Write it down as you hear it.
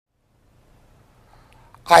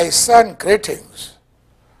I send greetings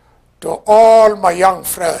to all my young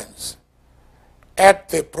friends at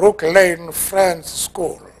the Brook Lane Friends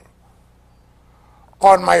School.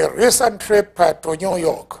 On my recent trip to New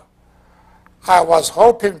York, I was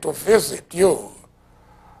hoping to visit you,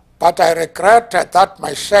 but I regretted that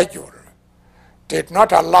my schedule did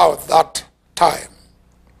not allow that time.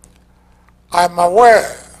 I'm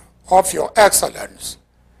aware of your excellence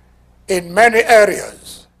in many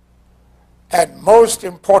areas, and most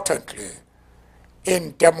importantly,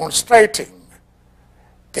 in demonstrating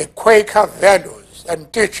the Quaker values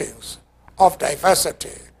and teachings of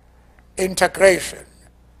diversity, integration,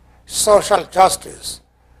 social justice,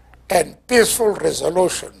 and peaceful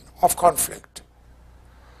resolution of conflict,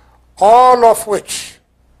 all of which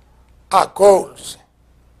are goals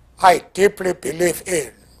I deeply believe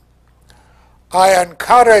in. I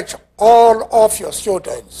encourage all of your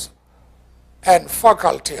students and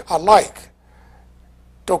faculty alike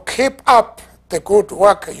to keep up the good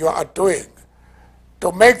work you are doing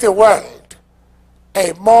to make the world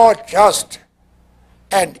a more just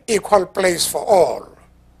and equal place for all.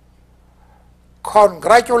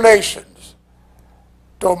 Congratulations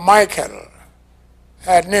to Michael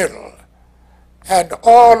and Neil and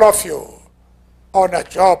all of you on a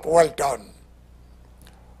job well done.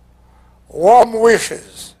 Warm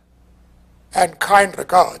wishes and kind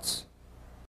regards